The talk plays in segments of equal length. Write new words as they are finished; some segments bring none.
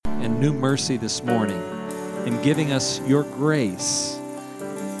and new mercy this morning in giving us your grace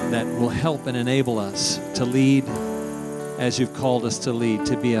that will help and enable us to lead as you've called us to lead,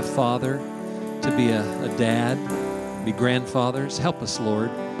 to be a father, to be a dad, be grandfathers. Help us, Lord,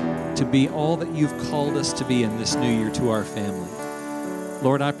 to be all that you've called us to be in this new year to our family.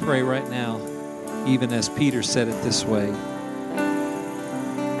 Lord, I pray right now, even as Peter said it this way,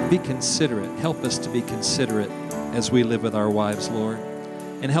 be considerate. Help us to be considerate as we live with our wives, Lord,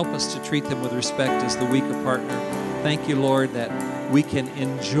 and help us to treat them with respect as the weaker partner. Thank you, Lord, that we can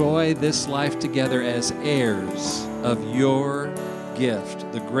enjoy this life together as heirs of your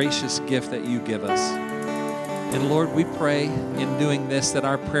gift, the gracious gift that you give us. And Lord, we pray in doing this that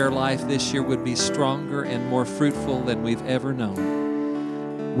our prayer life this year would be stronger and more fruitful than we've ever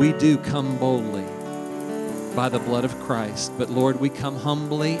known. We do come boldly by the blood of Christ, but Lord, we come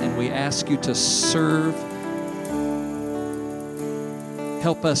humbly and we ask you to serve.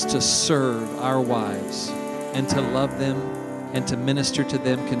 Help us to serve our wives and to love them and to minister to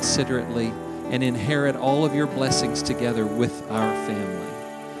them considerately and inherit all of your blessings together with our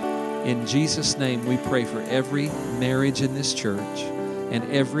family. In Jesus' name, we pray for every marriage in this church and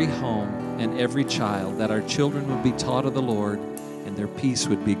every home and every child, that our children would be taught of the Lord and their peace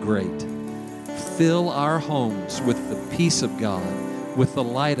would be great. Fill our homes with the peace of God, with the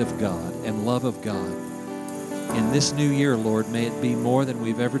light of God and love of God. In this new year, Lord, may it be more than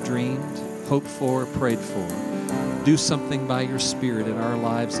we've ever dreamed, hoped for, or prayed for. Do something by your Spirit in our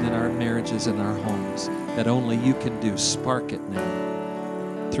lives and in our marriages and our homes that only you can do. Spark it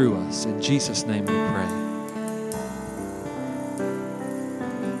now through us. In Jesus' name we pray.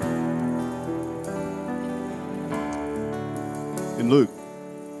 In Luke,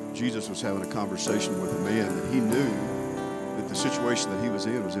 Jesus was having a conversation with a man that he knew that the situation that he was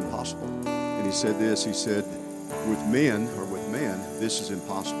in was impossible. And he said this, he said, with men, or with man, this is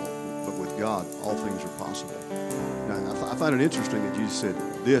impossible. But with God, all things are possible. Now, I find it interesting that Jesus said,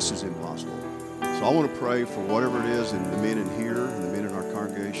 this is impossible. So I want to pray for whatever it is in the men in here, and the men in our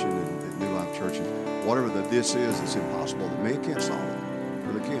congregation, and at New Life Church, and whatever the this is that's impossible, that man can't solve it.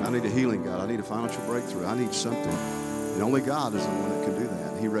 Really can't. I need a healing, God. I need a financial breakthrough. I need something. And only God is the one that can do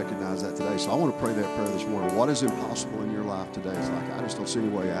that. And he recognized that today. So I want to pray that prayer this morning. What is impossible in your life today? It's like, I just don't see any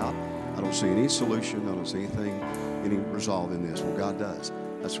way out. I don't see any solution. I don't see any resolve in this. Well, God does.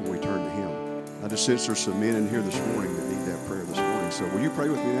 That's when we turn to him. I just sense there's some men in here this morning that need that prayer this morning. So will you pray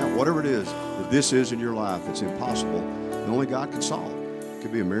with me now? Whatever it is that this is in your life that's impossible, and only God can solve. It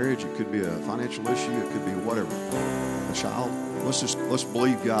could be a marriage. It could be a financial issue. It could be whatever. A child. Let's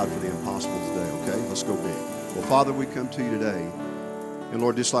believe God for the impossible today, okay? Let's go big. Well, Father, we come to you today. And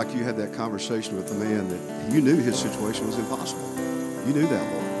Lord, just like you had that conversation with the man that you knew his situation was impossible. You knew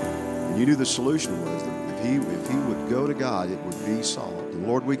that, Lord. And you knew the solution was that if he would go to God, it would be solved. And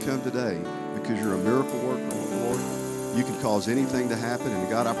Lord, we come today because you're a miracle worker, Lord. You can cause anything to happen. And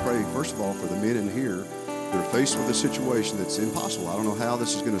God, I pray, first of all, for the men in here that are faced with a situation that's impossible. I don't know how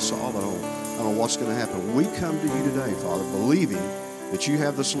this is going to solve. I don't know what's going to happen. We come to you today, Father, believing that you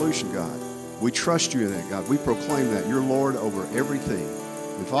have the solution, God. We trust you in that, God. We proclaim that you're Lord over everything.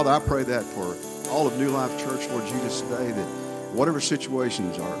 And Father, I pray that for all of New Life Church, Lord Jesus, today, that whatever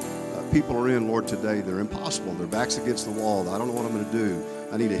situations people are in, Lord, today, they're impossible. Their back's against the wall. I don't know what I'm going to do.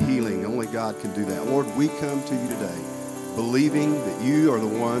 I need a healing. Only God can do that. Lord, we come to you today believing that you are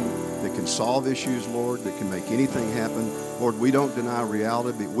the one that can solve issues, Lord, that can make anything happen. Lord, we don't deny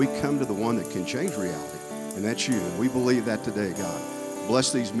reality, but we come to the one that can change reality, and that's you. And we believe that today, God.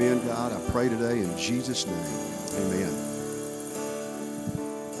 Bless these men, God. I pray today in Jesus' name. Amen.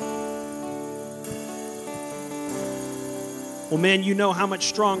 Well, men, you know how much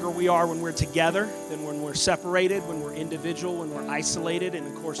stronger we are when we're together than when we're separated, when we're individual, when we're isolated. And,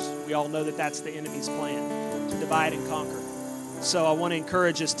 of course, we all know that that's the enemy's plan, to divide and conquer. So I want to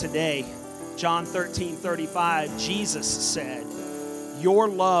encourage us today. John 13:35, Jesus said, your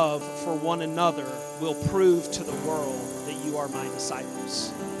love for one another will prove to the world that you are my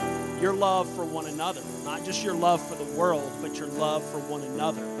disciples. Your love for one another, not just your love for the world, but your love for one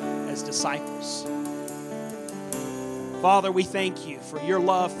another as disciples. Father, we thank you for your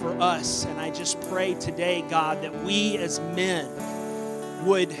love for us, and I just pray today, God, that we as men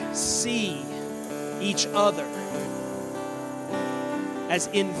would see each other as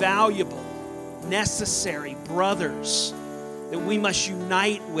invaluable, necessary brothers that we must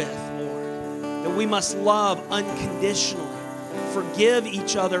unite with, Lord, that we must love unconditionally, forgive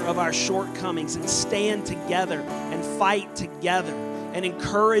each other of our shortcomings, and stand together and fight together and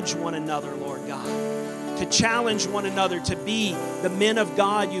encourage one another, Lord God, to challenge one another to be the men of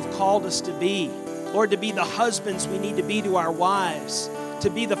God you've called us to be. Lord, to be the husbands we need to be to our wives, to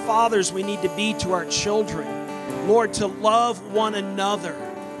be the fathers we need to be to our children. Lord, to love one another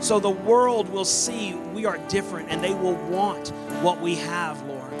so the world will see we are different and they will want what we have,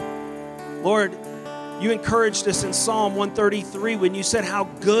 Lord. Lord, you encouraged us in Psalm 133 when you said how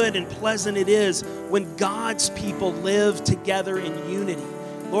good and pleasant it is when God's people live together in unity.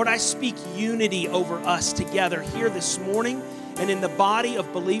 Lord, I speak unity over us together here this morning and in the body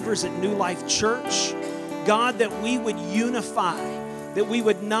of believers at New Life Church. God, that we would unify, that we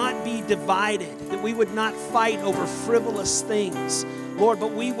would not be divided, that we would not fight over frivolous things, Lord,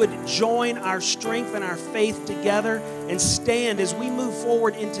 but we would join our strength and our faith together and stand as we move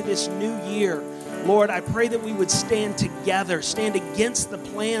forward into this new year. Lord, I pray that we would stand together, stand against the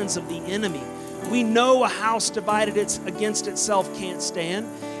plans of the enemy. We know a house divided against itself can't stand,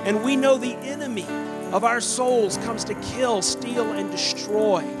 and we know the enemy of our souls comes to kill, steal, and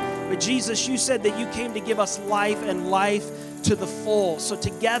destroy. But Jesus, you said that you came to give us life and life to the full. So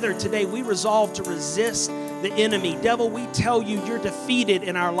together today, we resolve to resist the enemy. Devil, we tell you, you're defeated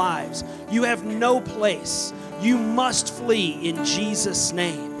in our lives. You have no place. You must flee in Jesus'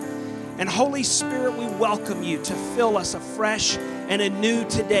 name. And Holy Spirit, we welcome you to fill us afresh and anew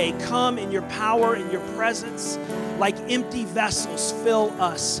today. Come in your power and your presence. Like empty vessels, fill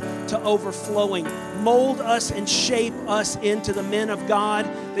us to overflowing. Mold us and shape us into the men of God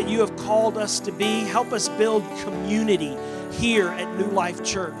that you have called us to be. Help us build community here at New Life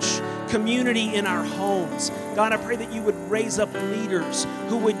Church. Community in our homes. God, I pray that you would raise up leaders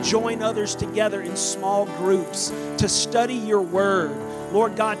who would join others together in small groups to study your word.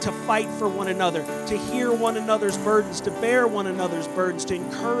 Lord God, to fight for one another, to hear one another's burdens, to bear one another's burdens, to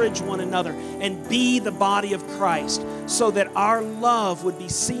encourage one another, and be the body of Christ so that our love would be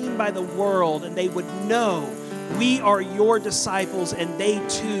seen by the world and they would know we are your disciples and they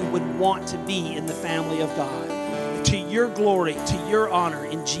too would want to be in the family of God. To your glory, to your honor,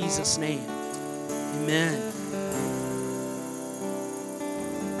 in Jesus' name. Amen.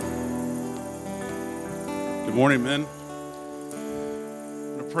 Good morning, men.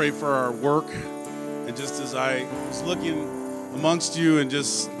 Pray for our work, and just as I was looking amongst you and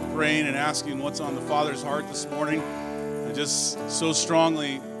just praying and asking what's on the Father's heart this morning, and just so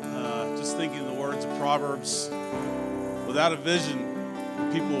strongly just thinking the words of Proverbs, without a vision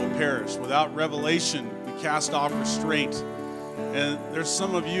the people will perish, without revelation we cast off restraint. And there's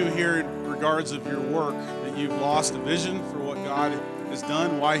some of you here in regards of your work that you've lost a vision for what God has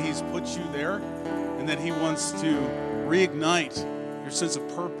done, why he's put you there, and that he wants to reignite your sense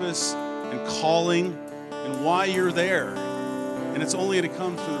of purpose and calling and why you're there. And it's only to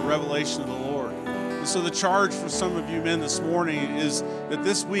come through the revelation of the Lord. And so the charge for some of you men this morning is that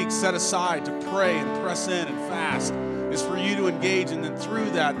this week set aside to pray and press in and fast is for you to engage, and then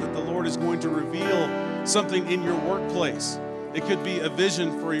through that the Lord is going to reveal something in your workplace. It could be a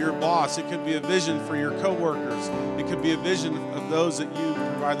vision for your boss. It could be a vision for your coworkers. It could be a vision of those that you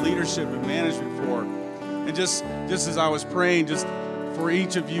provide leadership and management for. And just as I was praying, just for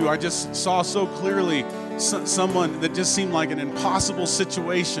each of you, I just saw so clearly someone that just seemed like an impossible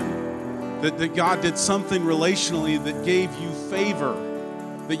situation, that God did something relationally that gave you favor,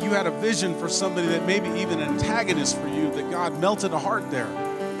 that you had a vision for somebody that maybe even an antagonist for you, that God melted a heart there.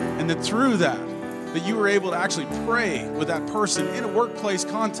 And that through that you were able to actually pray with that person in a workplace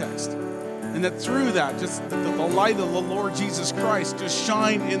context. And that through that, just the light of the Lord Jesus Christ just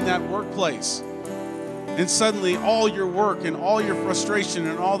shined in that workplace. And suddenly all your work and all your frustration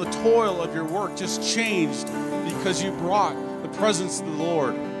and all the toil of your work just changed because you brought the presence of the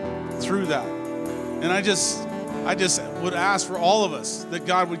Lord through that. And I just would ask for all of us that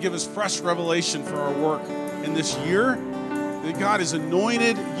God would give us fresh revelation for our work in this year, that God has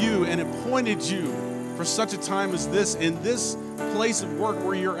anointed you and appointed you for such a time as this, in this place of work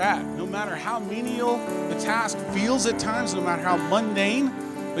where you're at. No matter how menial the task feels at times, no matter how mundane,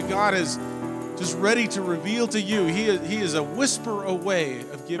 but God is just ready to reveal to you. He is a whisper away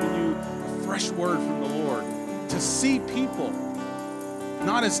of giving you a fresh word from the Lord. To see people,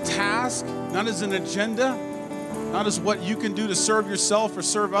 not as task, not as an agenda, not as what you can do to serve yourself or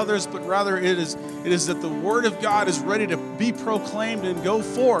serve others, but rather it is that the word of God is ready to be proclaimed and go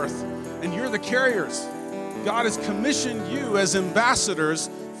forth, and you're the carriers. God has commissioned you as ambassadors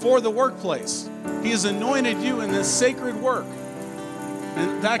for the workplace. He has anointed you in this sacred work.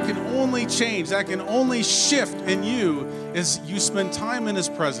 And that can only change, that can only shift in you as you spend time in his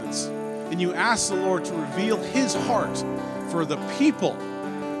presence and you ask the Lord to reveal his heart for the people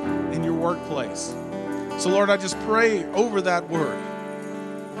in your workplace. So Lord, I just pray over that word.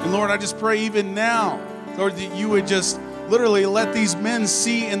 And Lord, I just pray even now, Lord, that you would just literally let these men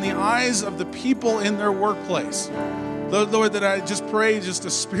see in the eyes of the people in their workplace Lord, that I just pray just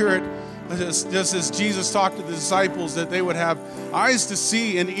a spirit, just as Jesus talked to the disciples, that they would have eyes to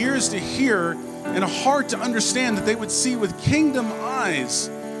see and ears to hear and a heart to understand, that they would see with kingdom eyes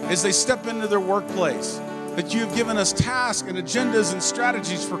as they step into their workplace. That you have given us tasks and agendas and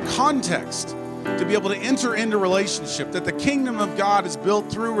strategies for context to be able to enter into relationship, that the kingdom of God is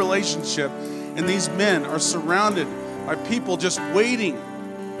built through relationship, and these men are surrounded by people just waiting,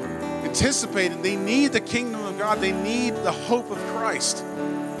 anticipating. They need the kingdom of God. They need the hope of Christ.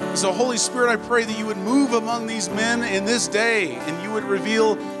 So Holy Spirit, I pray that you would move among these men in this day, and you would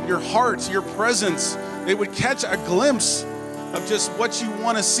reveal your heart, your presence. They would catch a glimpse of just what you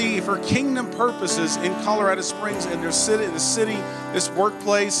want to see for kingdom purposes in Colorado Springs and their city, this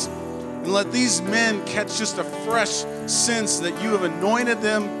workplace. And let these men catch just a fresh sense that you have anointed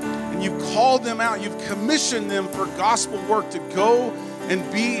them and you've called them out. You've commissioned them for gospel work to go and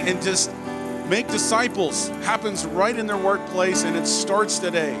be and just make disciples. Happens right in their workplace, and it starts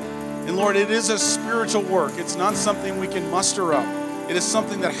today. And Lord, it is a spiritual work. It's not something we can muster up. It is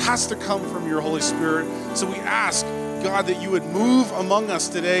something that has to come from your Holy Spirit. So we ask, God, that you would move among us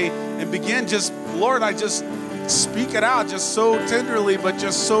today and begin just, Lord, I just speak it out just so tenderly, but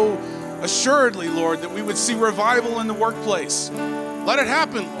just so assuredly, Lord, that we would see revival in the workplace. Let it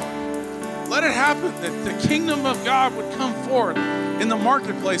happen, Lord. Let it happen, that the kingdom of God would come forth in the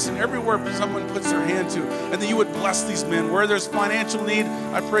marketplace and everywhere someone puts their hand to, and that you would bless these men. Where there's financial need,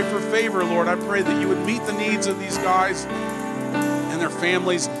 I pray for favor, Lord. I pray that you would meet the needs of these guys and their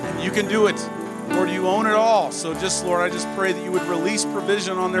families, and you can do it. Lord, you own it all. So just, Lord, I just pray that you would release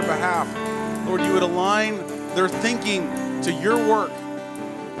provision on their behalf. Lord, you would align their thinking to your work.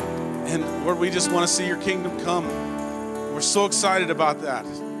 And Lord, we just want to see your kingdom come. We're so excited about that.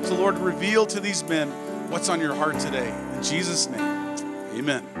 So Lord, reveal to these men what's on your heart today. In Jesus' name,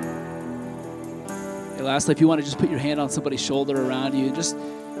 amen. Hey, lastly, if you want to just put your hand on somebody's shoulder around you and just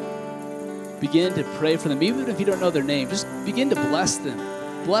begin to pray for them, even if you don't know their name, just begin to bless them.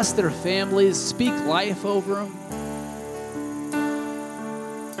 Bless their families. Speak life over them.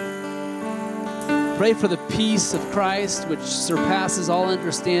 Pray for the peace of Christ, which surpasses all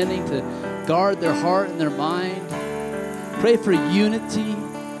understanding, to guard their heart and their mind. Pray for unity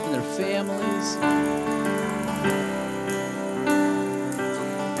in their families.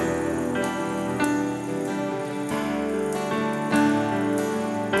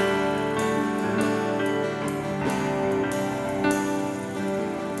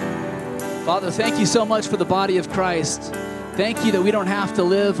 Father, thank you so much for the body of Christ. Thank you that we don't have to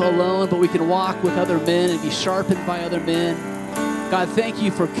live alone, but we can walk with other men and be sharpened by other men. God, thank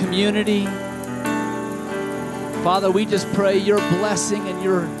you for community. Father, we just pray your blessing and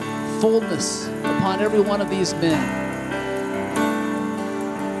your fullness upon every one of these men.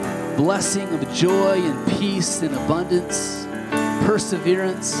 Blessing of joy and peace and abundance,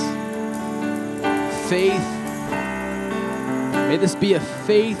 perseverance, faith. May this be a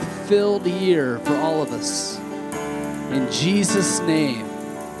faith-filled year for all of us. In Jesus' name,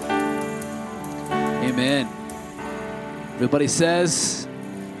 amen. Everybody says,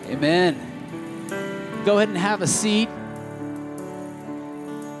 amen. Go ahead and have a seat.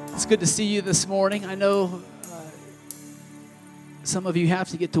 It's good to see you this morning. I know some of you have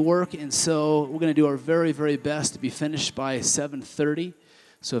to get to work, and so we're going to do our very, very best to be finished by 7:30.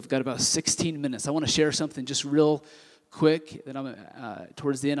 So I've got about 16 minutes. I want to share something just real quick. Then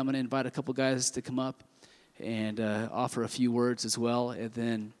towards the end, I'm going to invite a couple guys to come up and offer a few words as well, and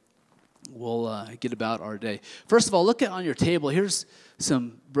then we'll get about our day. First of all, look on your table. Here's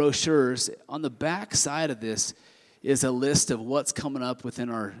some brochures. On the back side of this is a list of what's coming up within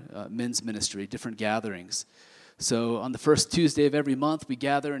our men's ministry, different gatherings. So on the first Tuesday of every month, we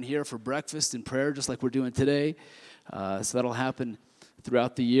gather in here for breakfast and prayer, just like we're doing today. So that'll happen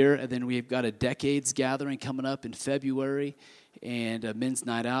throughout the year. And then we've got a decades gathering coming up in February, and a men's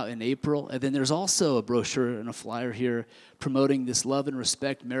night out in April. And then there's also a brochure and a flyer here promoting this Love and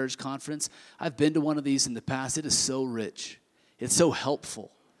Respect Marriage Conference. I've been to one of these in the past. It is so rich. It's so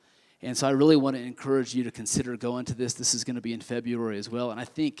helpful. And so I really want to encourage you to consider going to this. This is going to be in February as well. And I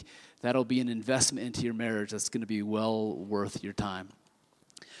think that'll be an investment into your marriage that's going to be well worth your time.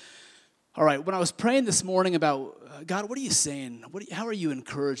 All right, when I was praying this morning about, God, what are you saying? How are you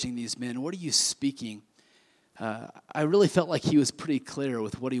encouraging these men? What are you speaking? I really felt like he was pretty clear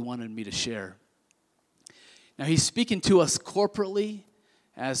with what he wanted me to share. Now, he's speaking to us corporately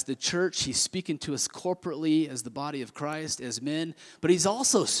as the church. He's speaking to us corporately as the body of Christ, as men. But he's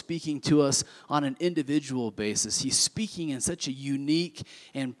also speaking to us on an individual basis. He's speaking in such a unique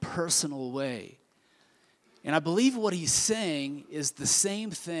and personal way. And I believe what he's saying is the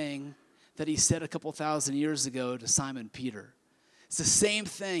same thing that he said a couple thousand years ago to Simon Peter. It's the same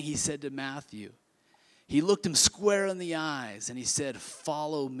thing he said to Matthew. He looked him square in the eyes and he said,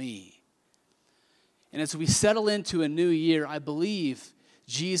 "Follow me." And as we settle into a new year, I believe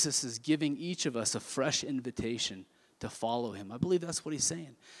Jesus is giving each of us a fresh invitation to follow him. I believe that's what he's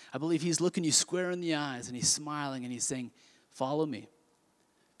saying. I believe he's looking you square in the eyes and he's smiling and he's saying, "Follow me.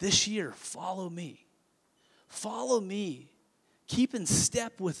 This year, follow me. Follow me. Keep in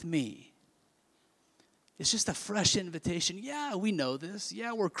step with me." It's just a fresh invitation. Yeah, we know this.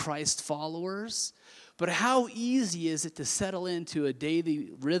 Yeah, we're Christ followers. But how easy is it to settle into a daily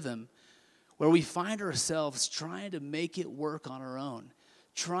rhythm where we find ourselves trying to make it work on our own,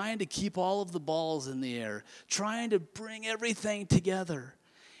 trying to keep all of the balls in the air, trying to bring everything together.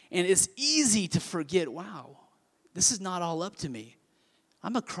 And it's easy to forget, wow, this is not all up to me.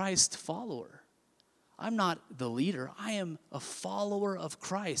 I'm a Christ follower. I'm not the leader. I am a follower of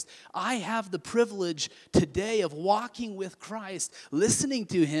Christ. I have the privilege today of walking with Christ, listening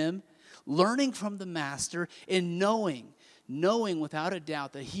to him, learning from the Master, and knowing without a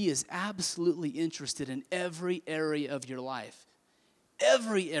doubt that he is absolutely interested in every area of your life.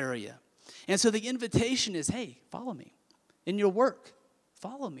 Every area. And so the invitation is, hey, follow me. In your work,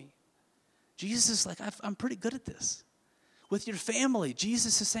 follow me. Jesus is like, I'm pretty good at this. With your family,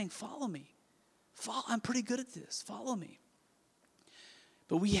 Jesus is saying, follow me. I'm pretty good at this. Follow me.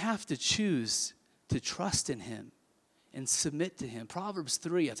 But we have to choose to trust in him and submit to him. Proverbs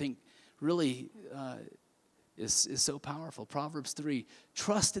 3, I think, really is so powerful. Proverbs 3,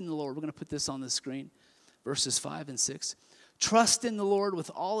 trust in the Lord. We're going to put this on the screen, verses 5 and 6. Trust in the Lord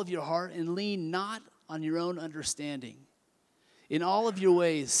with all of your heart and lean not on your own understanding. In all of your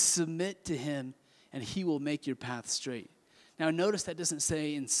ways, submit to him, and he will make your path straight. Now, notice that doesn't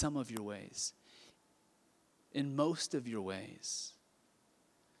say in some of your ways. In most of your ways.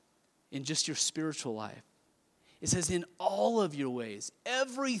 In just your spiritual life. It says in all of your ways.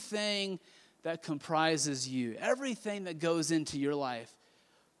 Everything that comprises you. Everything that goes into your life.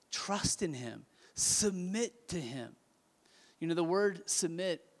 Trust in him. Submit to him. You know, the word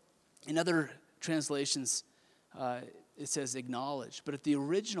submit, in other translations, it says acknowledge. But if the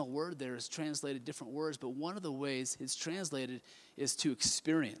original word there is translated different words, but one of the ways it's translated is to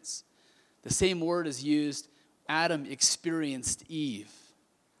experience. The same word is used, Adam experienced Eve.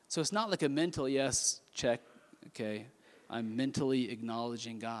 So it's not like a mental yes, check, okay, I'm mentally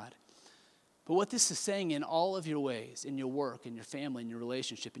acknowledging God. But what this is saying, in all of your ways, in your work, in your family, in your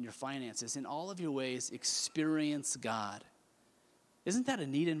relationship, in your finances, in all of your ways, experience God. Isn't that a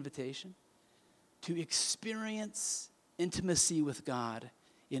neat invitation? To experience intimacy with God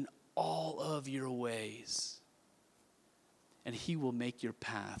in all of your ways. And he will make your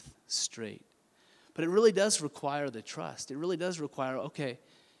path straight. But it really does require the trust. It really does require, okay,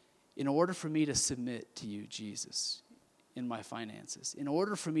 in order for me to submit to you, Jesus, in my finances, in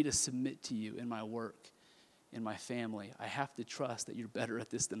order for me to submit to you in my work, in my family, I have to trust that you're better at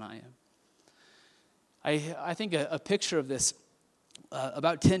this than I am. I think a picture of this,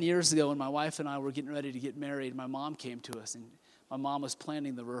 about 10 years ago when my wife and I were getting ready to get married, my mom came to us, and my mom was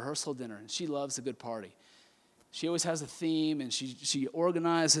planning the rehearsal dinner, and she loves a good party. She always has a theme, and she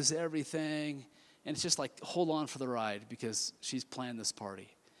organizes everything, and it's just like, hold on for the ride because she's planned this party.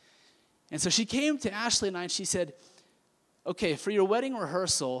 And so she came to Ashley and I, and she said, okay, for your wedding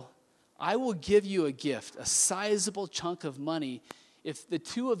rehearsal, I will give you a gift, a sizable chunk of money, if the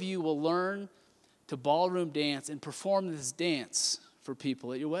two of you will learn to ballroom dance and perform this dance for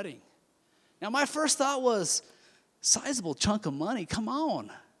people at your wedding. Now, my first thought was, sizable chunk of money, come on.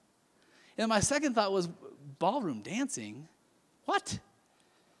 And my second thought was, ballroom dancing? What?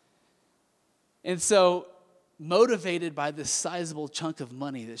 And so, motivated by this sizable chunk of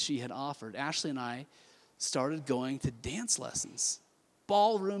money that she had offered, Ashley and I started going to dance lessons,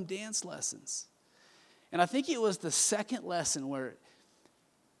 ballroom dance lessons. And I think it was the second lesson where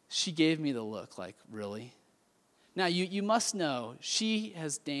she gave me the look, like, really? Now, you must know, she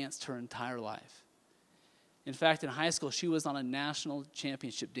has danced her entire life. In fact, in high school, she was on a national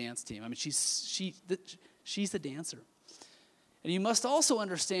championship dance team. I mean, she's a dancer. And you must also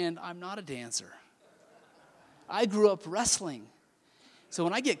understand, I'm not a dancer. I grew up wrestling. So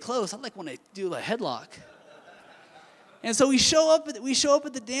when I get close, I like when I do a headlock. And so we show up at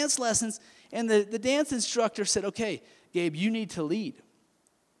the dance lessons, and the dance instructor said, okay, Gabe, you need to lead.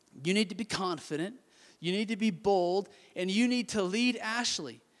 You need to be confident. You need to be bold, and you need to lead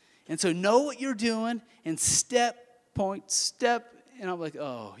Ashley. And so know what you're doing, and step. And I'm like,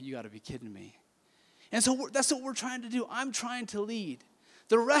 oh, you got to be kidding me. And so that's what we're trying to do. I'm trying to lead.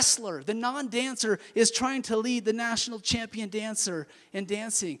 The wrestler, the non-dancer, is trying to lead the national champion dancer in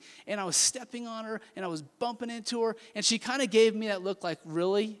dancing. And I was stepping on her, and I was bumping into her, and she kind of gave me that look like,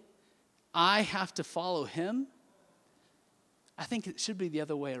 really? I have to follow him? I think it should be the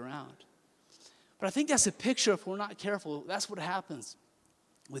other way around. But I think that's a picture, if we're not careful, that's what happens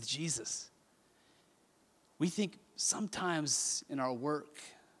with Jesus. We think sometimes in our work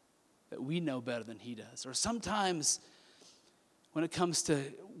that we know better than he does. Or sometimes when it comes to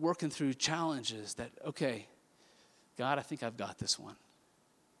working through challenges that, okay, God, I think I've got this one.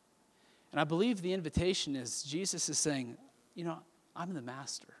 And I believe the invitation is Jesus is saying, I'm the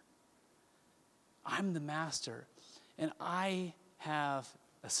master. I'm the master. And I have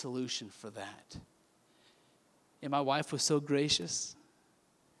a solution for that. And my wife was so gracious.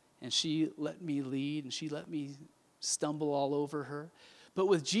 And she let me lead, and she let me stumble all over her. But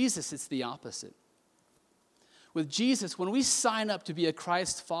with Jesus, it's the opposite. With Jesus, when we sign up to be a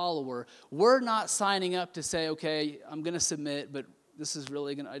Christ follower, we're not signing up to say, okay, I'm going to submit, but this is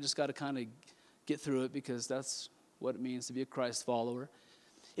really I just got to kind of get through it because that's what it means to be a Christ follower.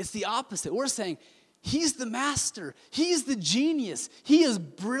 It's the opposite. We're saying, he's the master. He's the genius. He is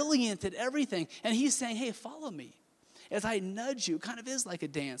brilliant at everything. And he's saying, hey, follow me. As I nudge you, it kind of is like a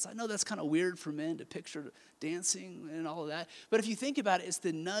dance. I know that's kind of weird for men to picture dancing and all of that. But if you think about it, it's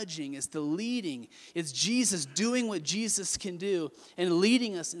the nudging, it's the leading. It's Jesus doing what Jesus can do and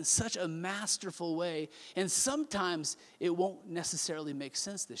leading us in such a masterful way. And sometimes it won't necessarily make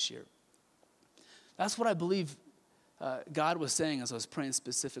sense this year. That's what I believe God was saying as I was praying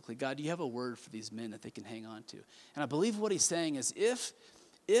specifically. God, do you have a word for these men that they can hang on to? And I believe what he's saying is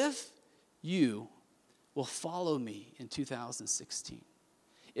if you will follow me in 2016.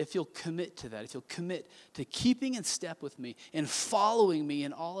 If you'll commit to that, if you'll commit to keeping in step with me and following me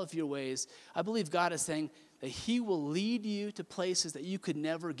in all of your ways, I believe God is saying that he will lead you to places that you could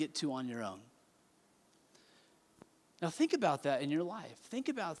never get to on your own. Now think about that in your life. Think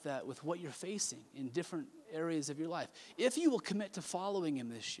about that with what you're facing in different areas of your life. If you will commit to following him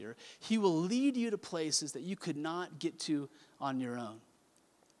this year, he will lead you to places that you could not get to on your own.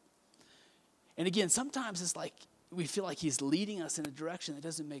 And again, sometimes it's like we feel like he's leading us in a direction that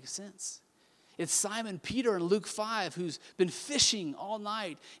doesn't make sense. It's Simon Peter in Luke 5 who's been fishing all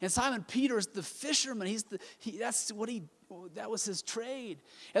night. And Simon Peter is the fisherman. That was his trade.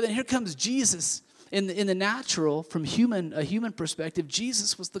 And then here comes Jesus in the natural, from a human perspective.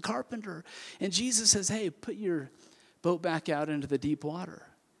 Jesus was the carpenter. And Jesus says, hey, put your boat back out into the deep water.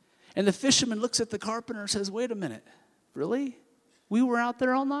 And the fisherman looks at the carpenter and says, wait a minute, really? We were out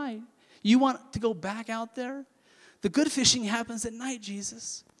there all night. You want to go back out there? The good fishing happens at night,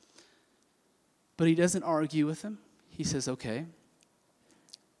 Jesus. But he doesn't argue with him. He says, okay,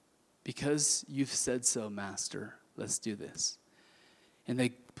 because you've said so, Master, let's do this. And they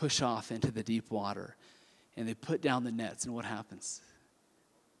push off into the deep water, and they put down the nets, and what happens?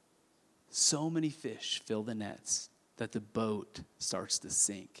 So many fish fill the nets that the boat starts to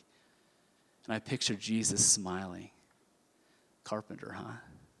sink. And I picture Jesus smiling. Carpenter, huh?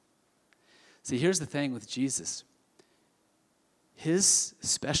 See, here's the thing with Jesus. His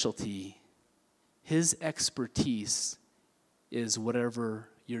specialty, his expertise is whatever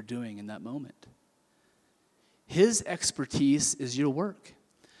you're doing in that moment. His expertise is your work.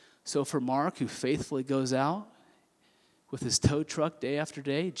 So for Mark, who faithfully goes out with his tow truck day after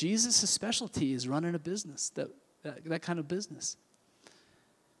day, Jesus' specialty is running a business, that kind of business.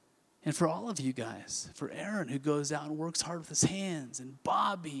 And for all of you guys, for Aaron, who goes out and works hard with his hands, and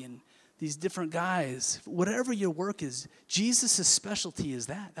Bobby and these different guys, whatever your work is, Jesus' specialty is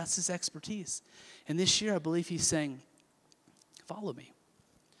that. That's his expertise. And this year, I believe he's saying, follow me.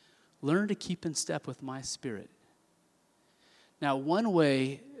 Learn to keep in step with my spirit. Now, one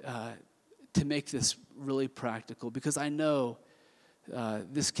way to make this really practical, because I know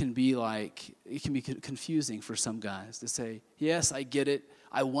this can be it can be confusing for some guys to say, yes, I get it.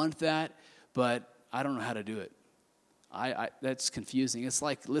 I want that, but I don't know how to do it. That's confusing. It's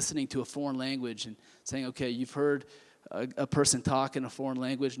like listening to a foreign language and saying, okay, you've heard a person talk in a foreign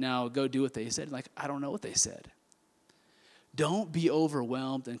language, now go do what they said. Like, I don't know what they said. Don't be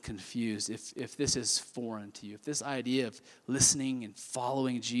overwhelmed and confused if this is foreign to you. If this idea of listening and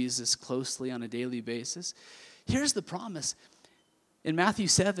following Jesus closely on a daily basis, here's the promise. In Matthew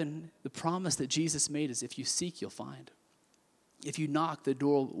 7, the promise that Jesus made is if you seek, you'll find. If you knock, the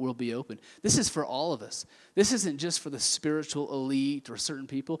door will be open. This is for all of us. This isn't just for the spiritual elite or certain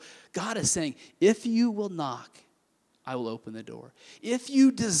people. God is saying, if you will knock, I will open the door. If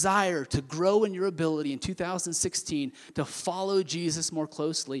you desire to grow in your ability in 2016 to follow Jesus more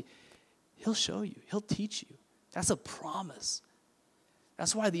closely, he'll show you. He'll teach you. That's a promise.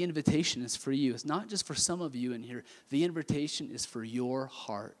 That's why the invitation is for you. It's not just for some of you in here. The invitation is for your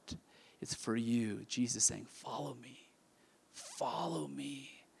heart. It's for you. Jesus saying, follow me,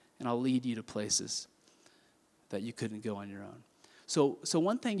 and I'll lead you to places that you couldn't go on your own. So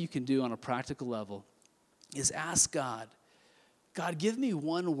one thing you can do on a practical level is ask God, give me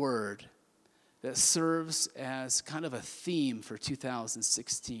one word that serves as kind of a theme for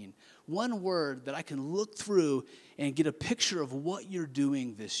 2016. One word that I can look through and get a picture of what you're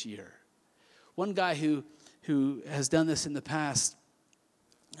doing this year. One guy who has done this in the past,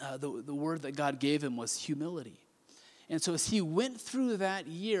 the word that God gave him was humility. And so as he went through that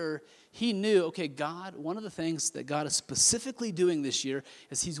year, he knew, okay, God, one of the things that God is specifically doing this year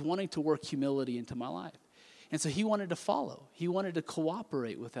is he's wanting to work humility into my life. And so he wanted to follow. He wanted to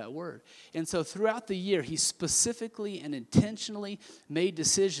cooperate with that word. And so throughout the year, he specifically and intentionally made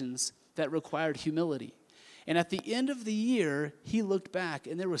decisions that required humility. And at the end of the year, he looked back,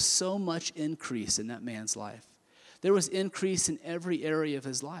 and there was so much increase in that man's life. There was increase in every area of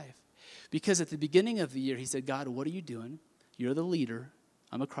his life. Because at the beginning of the year, he said, God, what are you doing? You're the leader.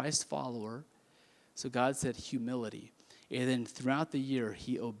 I'm a Christ follower. So God said humility. And then throughout the year,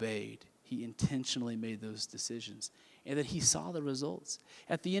 he obeyed. He intentionally made those decisions. And then he saw the results.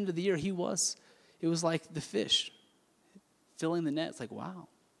 At the end of the year, it was like the fish filling the net. It's like, wow.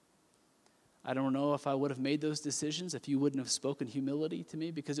 I don't know if I would have made those decisions if you wouldn't have spoken humility to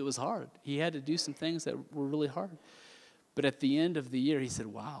me, because it was hard. He had to do some things that were really hard. But at the end of the year, he said,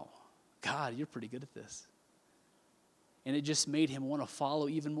 wow, God, you're pretty good at this. And it just made him want to follow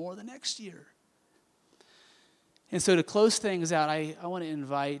even more the next year. And so to close things out, I want to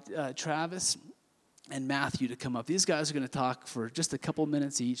invite Travis and Matthew to come up. These guys are going to talk for just a couple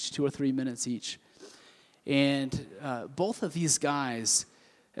minutes each, 2 or 3 minutes each. And both of these guys,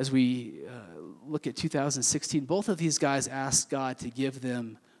 as we look at 2016, both of these guys asked God to give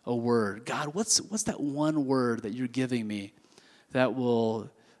them a word. God, what's that one word that you're giving me that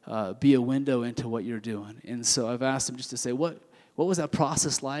will be a window into what you're doing? And so I've asked them just to say, what was that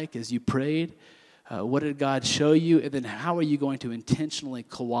process like as you prayed? What did God show you? And then how are you going to intentionally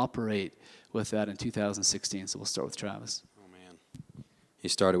cooperate with that in 2016? So we'll start with Travis. Oh, man. He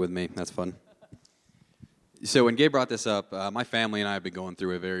started with me. That's fun. So when Gabe brought this up, my family and I have been going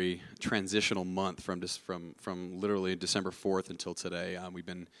through a very transitional month from literally December 4th until today. We've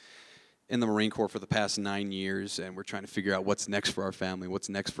been in the Marine Corps for the past 9 years, and we're trying to figure out what's next for our family, what's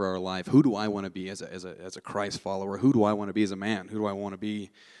next for our life. Who do I want to be as a Christ follower? Who do I want to be as a man? Who do I want to be?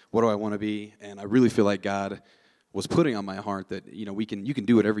 What do I want to be? And I really feel like God was putting on my heart that, you can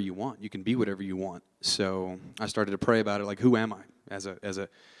do whatever you want. You can be whatever you want. So I started to pray about it, like, who am I as a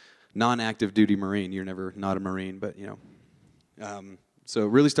non-active duty Marine? You're never not a Marine, but, so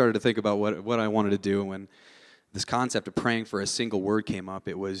really started to think about what I wanted to do. And when this concept of praying for a single word came up,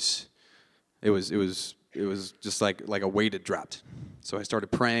 it was just like a weight had dropped. So I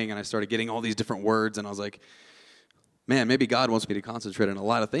started praying, and I started getting all these different words, and I was like, man, maybe God wants me to concentrate on a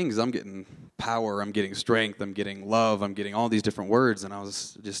lot of things. I'm getting power, I'm getting strength, I'm getting love, I'm getting all these different words, and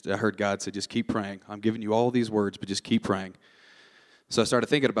I heard God say, just keep praying. I'm giving you all these words, but just keep praying. So I started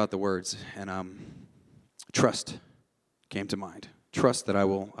thinking about the words, and trust came to mind. Trust that I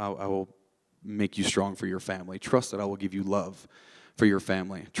will make you strong for your family. Trust that I will give you love for your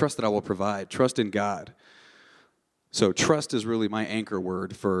family. Trust that I will provide. Trust in God. So trust is really my anchor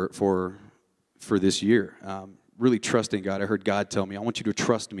word for this year. Really trusting God. I heard God tell me, I want you to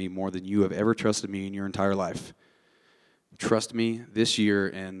trust me more than you have ever trusted me in your entire life. Trust me this year,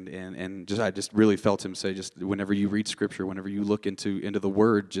 and I just really felt him say, just whenever you read Scripture, whenever you look into the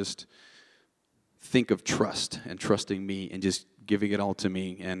Word, just think of trust and trusting me and just giving it all to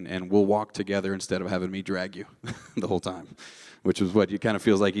me, and we'll walk together instead of having me drag you the whole time, which is what he kind of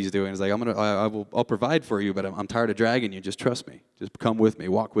feels like he's doing. He's like, I'll provide for you, but I'm tired of dragging you. Just trust me. Just come with me.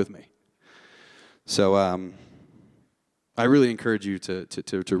 Walk with me. So I really encourage you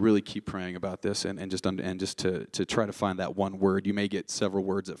to really keep praying about this and just to try to find that one word. You may get several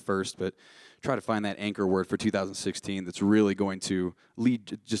words at first, but try to find that anchor word for 2016 that's really going to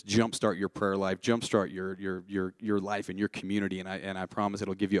just jumpstart your prayer life, jumpstart your life and your community. And I promise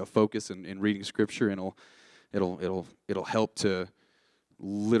it'll give you a focus in reading Scripture, and it'll help to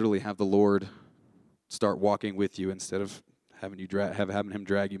literally have the Lord start walking with you instead of having him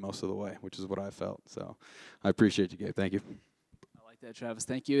drag you most of the way, which is what I felt. So I appreciate you, Gabe. Thank you. I like that, Travis.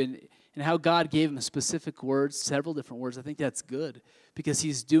 Thank you. And how God gave him specific words, several different words, I think that's good because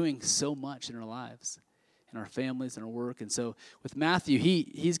he's doing so much in our lives, in our families, in our work. And so with Matthew,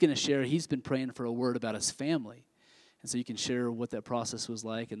 he's going to share, he's been praying for a word about his family. And so you can share what that process was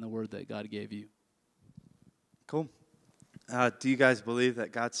like and the word that God gave you. Cool. do you guys believe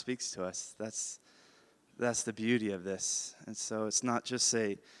that God speaks to us? That's the beauty of this. And so it's not just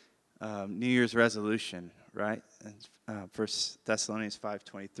a New Year's resolution, right? And 1 Thessalonians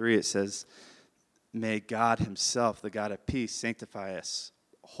 5:23, it says, may God himself, the God of peace, sanctify us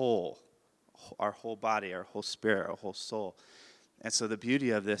whole, our whole body, our whole spirit, our whole soul. And so the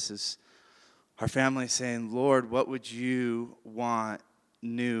beauty of this is our family saying, Lord, what would you want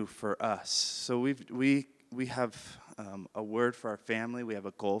new for us? So we have a word for our family. We have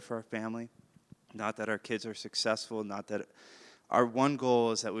a goal for our family. Not that our kids are successful, not that our one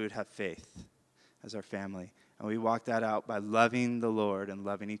goal is that we would have faith as our family. And we walk that out by loving the Lord and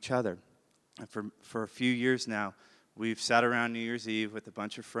loving each other. And for a few years now, we've sat around New Year's Eve with a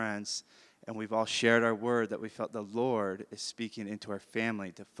bunch of friends, and we've all shared our word that we felt the Lord is speaking into our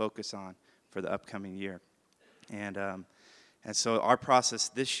family to focus on for the upcoming year. And so our process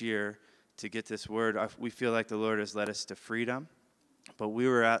this year to get this word, we feel like the Lord has led us to freedom. But we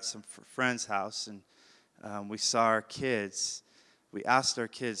were at some friend's house, and we saw our kids. We asked our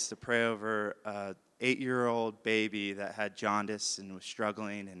kids to pray over an 8-year-old baby that had jaundice and was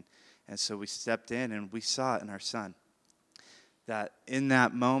struggling. And so we stepped in, and we saw it in our son. That in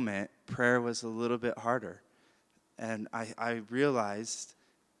that moment, prayer was a little bit harder. And I realized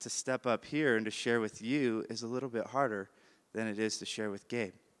to step up here and to share with you is a little bit harder than it is to share with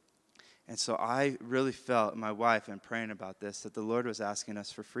Gabe. And so I really felt, my wife, in praying about this, that the Lord was asking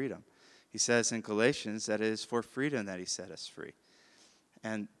us for freedom. He says in Galatians that it is for freedom that he set us free.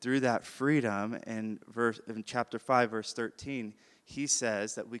 And through that freedom, in chapter 5, verse 13, he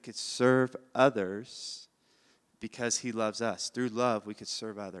says that we could serve others because he loves us. Through love, we could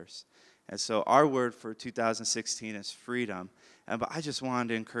serve others. And so our word for 2016 is freedom. But I just wanted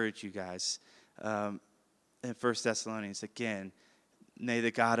to encourage you guys in 1 Thessalonians, again, may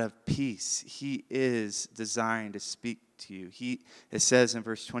the God of peace, he is designed to speak to you. It says in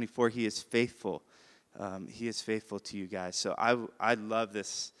verse 24, he is faithful. He is faithful to you guys. So I love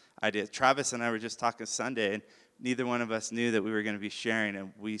this idea. Travis and I were just talking Sunday, and neither one of us knew that we were going to be sharing,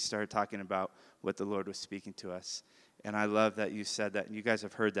 and we started talking about what the Lord was speaking to us. And I love that you said that, and you guys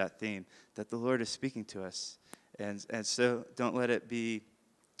have heard that theme, that the Lord is speaking to us. And so don't let it be,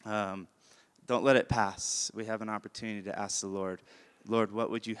 don't let it pass. We have an opportunity to ask the Lord, Lord, what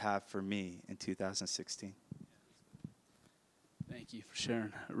would you have for me in 2016? Thank you for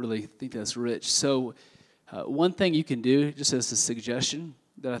sharing. I really think that's rich. So one thing you can do, just as a suggestion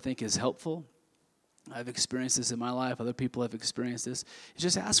that I think is helpful, I've experienced this in my life, other people have experienced this, is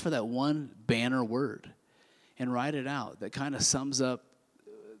just ask for that one banner word and write it out that kind of sums up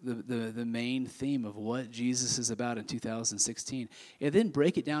the main theme of what Jesus is about in 2016. And then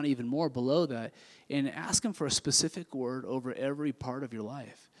break it down even more below that and ask him for a specific word over every part of your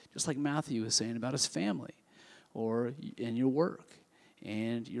life. Just like Matthew was saying about his family or in your work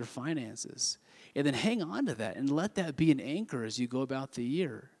and your finances. And then hang on to that and let that be an anchor as you go about the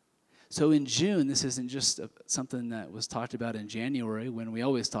year. So in June, this isn't just something that was talked about in January when we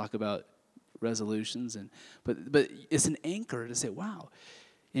always talk about resolutions, but it's an anchor to say, wow,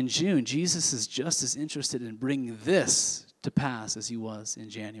 in June, Jesus is just as interested in bringing this to pass as he was in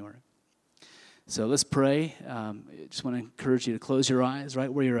January. So let's pray. I just want to encourage you to close your eyes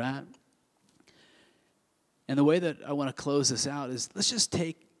right where you're at. And the way that I want to close this out is let's just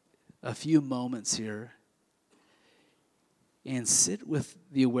take a few moments here and sit with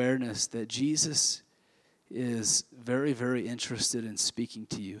the awareness that Jesus is very, very interested in speaking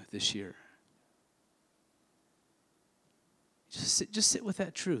to you this year. Just sit with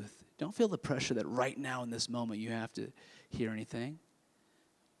that truth. Don't feel the pressure that right now in this moment you have to hear anything.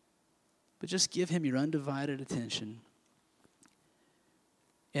 But just give him your undivided attention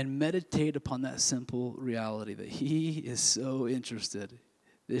and meditate upon that simple reality that he is so interested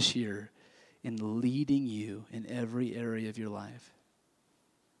this year in leading you in every area of your life.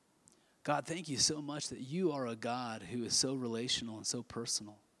 God, thank you so much that you are a God who is so relational and so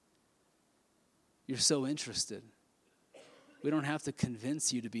personal. You're so interested. We don't have to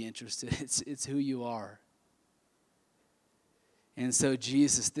convince you to be interested. It's who you are. And so,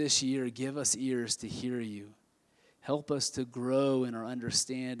 Jesus, this year, give us ears to hear you. Help us to grow in our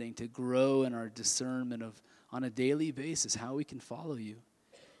understanding, to grow in our discernment of, on a daily basis, how we can follow you.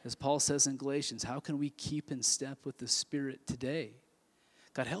 As Paul says in Galatians, how can we keep in step with the Spirit today?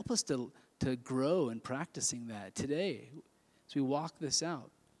 God, help us to grow in practicing that today as we walk this out.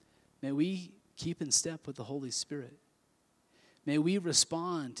 May we keep in step with the Holy Spirit. May we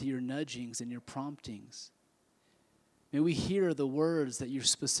respond to your nudgings and your promptings. May we hear the words that you're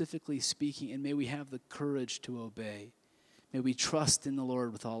specifically speaking, and may we have the courage to obey. May we trust in the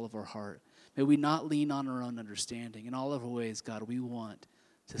Lord with all of our heart. May we not lean on our own understanding. In all of our ways, God, we want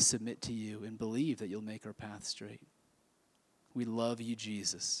to submit to you and believe that you'll make our path straight. We love you,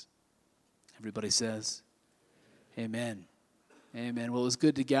 Jesus. Everybody says, amen. Amen. Well, it was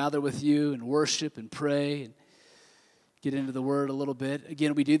good to gather with you and worship and pray and get into the Word a little bit.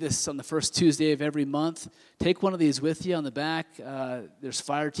 Again, we do this on the first Tuesday of every month. Take one of these with you on the back. There's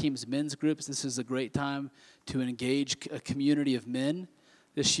Fire Team's men's groups. This is a great time to engage a community of men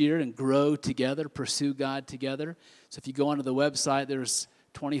this year and grow together, pursue God together. So if you go onto the website, there's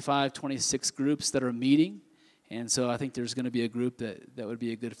 25, 26 groups that are meeting. And so I think there's going to be a group that would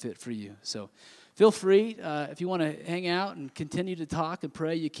be a good fit for you. So feel free. If you want to hang out and continue to talk and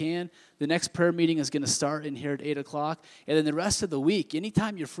pray, you can. The next prayer meeting is going to start in here at 8 o'clock. And then the rest of the week,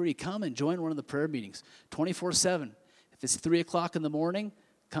 anytime you're free, come and join one of the prayer meetings, 24/7. If it's 3 o'clock in the morning,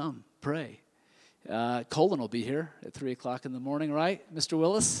 come, pray. Colin will be here at 3 o'clock in the morning, right, Mr.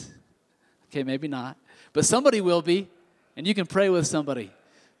 Willis? Okay, maybe not. But somebody will be, and you can pray with somebody.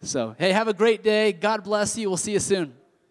 So, hey, have a great day. God bless you. We'll see you soon.